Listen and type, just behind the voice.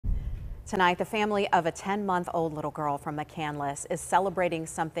Tonight, the family of a 10-month-old little girl from McCandless is celebrating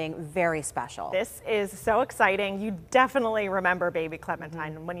something very special. This is so exciting. You definitely remember baby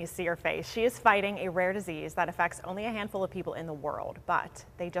Clementine when you see her face. She is fighting a rare disease that affects only a handful of people in the world, but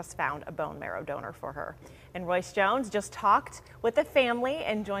they just found a bone marrow donor for her. And Royce Jones just talked with the family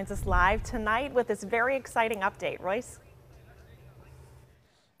and joins us live tonight with this very exciting update. Royce?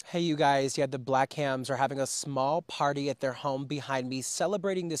 Hey, you guys. Yeah, the Blackhams are having a small party at their home behind me,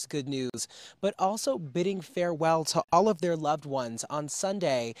 celebrating this good news, but also bidding farewell to all of their loved ones. On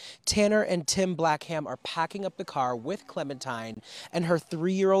Sunday, Tanner and Tim Blackham are packing up the car with Clementine and her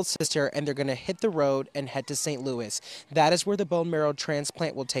 3-year-old sister, and they're going to hit the road and head to St. Louis. That is where the bone marrow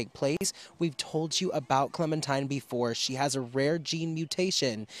transplant will take place. We've told you about Clementine before. She has a rare gene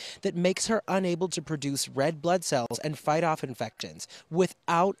mutation that makes her unable to produce red blood cells and fight off infections.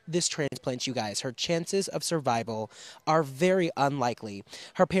 Without this transplant, you guys, her chances of survival are very unlikely.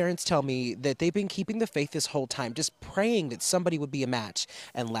 Her parents tell me that they've been keeping the faith this whole time, just praying that somebody would be a match.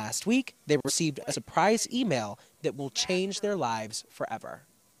 And last week, they received a surprise email that will change their lives forever.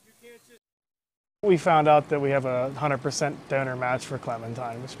 We found out that we have a 100% donor match for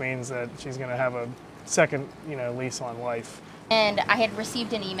Clementine, which means that she's going to have a second, lease on life. And I had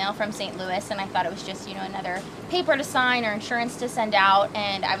received an email from St. Louis, and I thought it was just, another paper to sign or insurance to send out.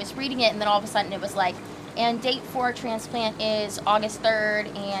 And I was reading it, and then all of a sudden it was like, and date for transplant is August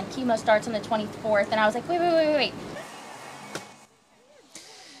 3rd, and chemo starts on the 24th. And I was like, wait.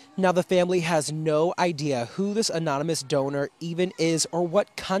 Now, the family has no idea who this anonymous donor even is or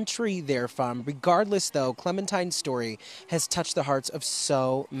what country they're from. Regardless, though, Clementine's story has touched the hearts of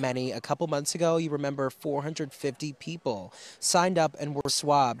so many. A couple months ago, you remember 450 people signed up and were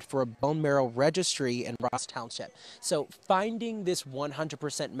swabbed for a bone marrow registry in Ross Township. So finding this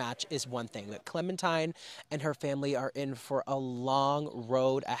 100% match is one thing, but Clementine and her family are in for a long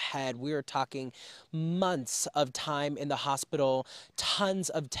road ahead. We are talking months of time in the hospital, tons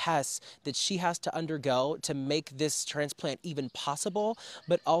of tests that she has to undergo to make this transplant even possible,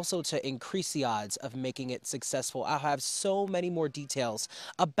 but also to increase the odds of making it successful. I'll have so many more details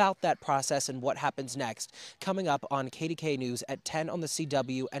about that process and what happens next coming up on KDKA News at 10 on the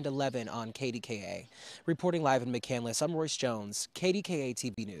CW and 11 on KDKA. Reporting live in McCandless, I'm Royce Jones,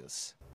 KDKA-TV News.